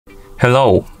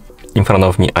Hello! In front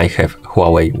of me I have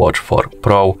HUAWEI Watch 4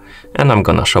 Pro, and I'm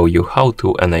gonna show you how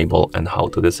to enable and how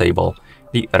to disable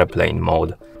the airplane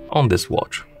mode on this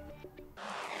watch.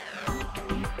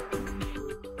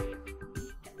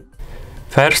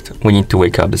 First, we need to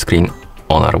wake up the screen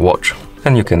on our watch,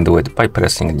 and you can do it by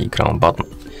pressing the crown button.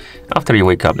 After you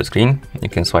wake up the screen, you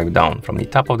can swipe down from the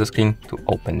top of the screen to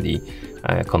open the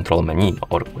control menu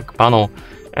or quick panel,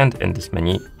 and in this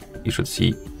menu you should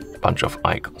see bunch of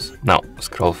icons. Now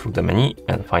scroll through the menu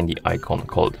and find the icon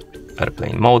called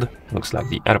airplane mode. Looks like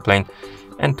the airplane,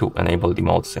 and to enable the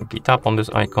mode simply tap on this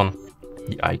icon.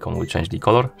 The icon will change the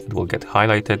color, it will get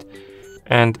highlighted,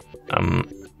 and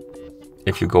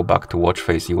if you go back to watch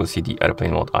face, you will see the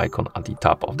airplane mode icon at the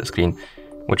top of the screen,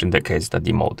 which indicates that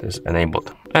the mode is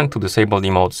enabled. And to disable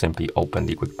the mode, simply open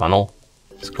the quick panel,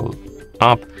 scroll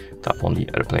up, tap on the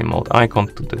airplane mode icon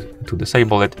to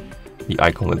disable it. The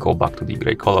icon will go back to the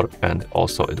gray color, and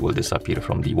also it will disappear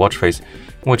from the watch face,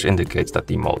 which indicates that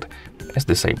the mode is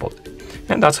disabled.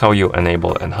 And that's how you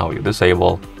enable and how you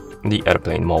disable the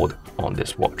airplane mode on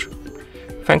this watch.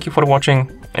 Thank you for watching.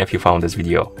 If you found this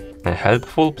video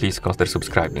helpful, please consider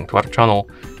subscribing to our channel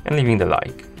and leaving the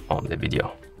like on the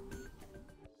video.